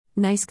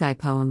Nice Guy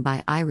poem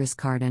by Iris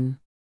Carden.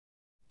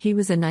 He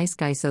was a nice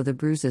guy, so the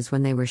bruises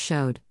when they were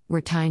showed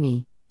were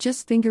tiny,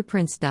 just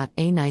fingerprints.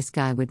 A nice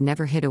guy would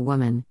never hit a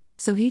woman,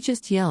 so he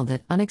just yelled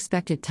at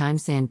unexpected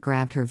times and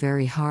grabbed her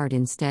very hard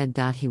instead.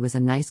 He was a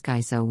nice guy,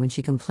 so when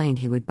she complained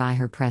he would buy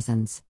her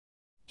presents.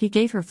 He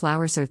gave her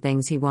flowers or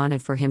things he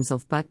wanted for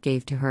himself but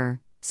gave to her,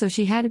 so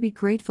she had to be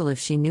grateful if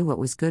she knew what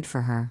was good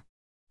for her.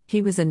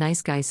 He was a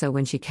nice guy, so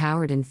when she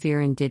cowered in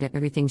fear and did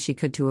everything she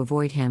could to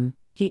avoid him,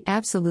 he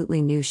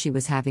absolutely knew she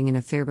was having an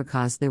affair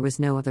because there was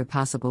no other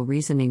possible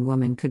reasoning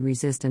woman could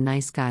resist a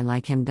nice guy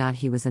like him.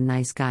 He was a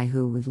nice guy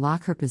who would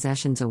lock her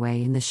possessions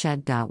away in the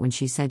shed. When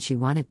she said she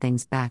wanted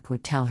things back,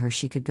 would tell her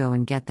she could go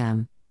and get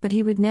them, but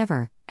he would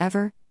never,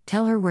 ever,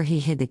 tell her where he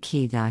hid the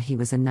key. He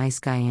was a nice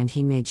guy and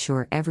he made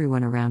sure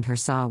everyone around her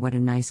saw what a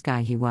nice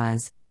guy he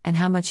was, and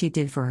how much he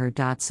did for her.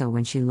 So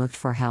when she looked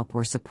for help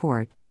or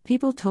support,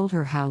 people told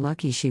her how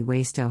lucky she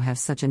was to have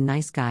such a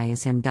nice guy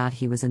as him.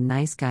 He was a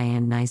nice guy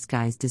and nice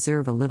guys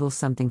deserve a little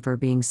something for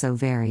being so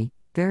very,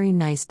 very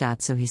nice.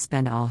 So he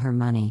spent all her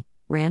money,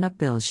 ran up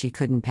bills she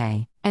couldn't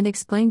pay, and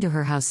explained to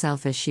her how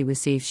selfish she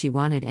was if she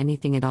wanted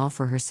anything at all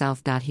for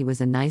herself. He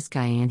was a nice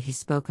guy and he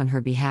spoke on her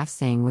behalf,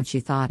 saying what she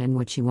thought and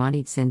what she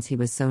wanted. Since he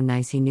was so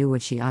nice, he knew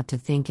what she ought to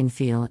think and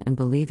feel and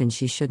believe, and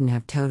she shouldn't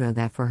have told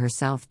that for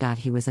herself.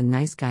 He was a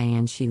nice guy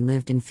and she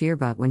lived in fear,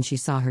 but when she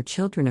saw her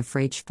children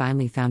afraid, she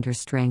finally found her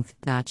strength.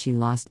 She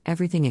lost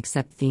everything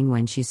except Thien.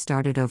 When she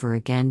started over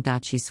again,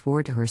 she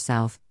swore to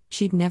herself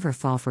she'd never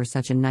fall for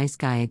such a nice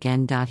guy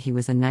again. He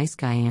was a nice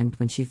guy, and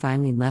when she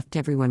finally left,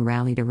 everyone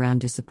rallied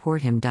around to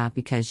support him.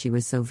 Because she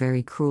was so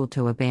very cruel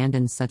to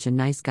abandon such a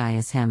nice guy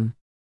as him.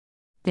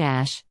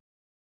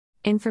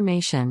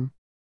 Information.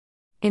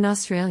 In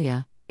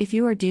Australia, if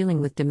you are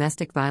dealing with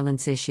domestic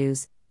violence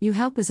issues,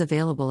 help is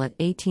available at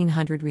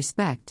 1800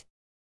 Respect.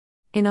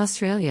 In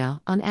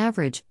Australia, on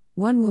average,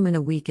 one woman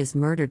a week is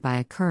murdered by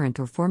a current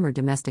or former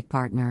domestic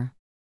partner.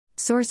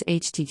 Source: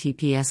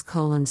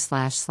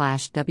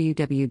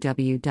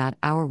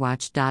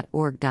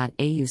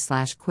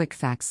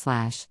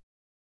 https://www.ourwatch.org.au/quickfacts/.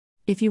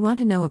 If you want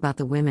to know about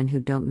the women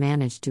who don't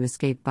manage to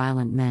escape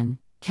violent men,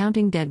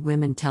 Counting Dead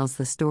Women tells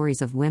the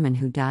stories of women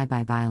who die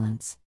by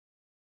violence.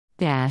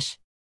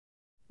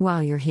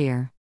 While you're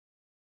here,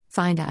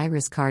 find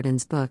Iris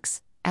Carden's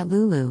books at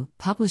Lulu,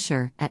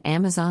 publisher, at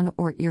Amazon,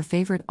 or your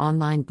favorite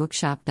online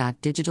bookshop.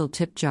 Digital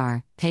tip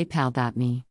jar, paypal.me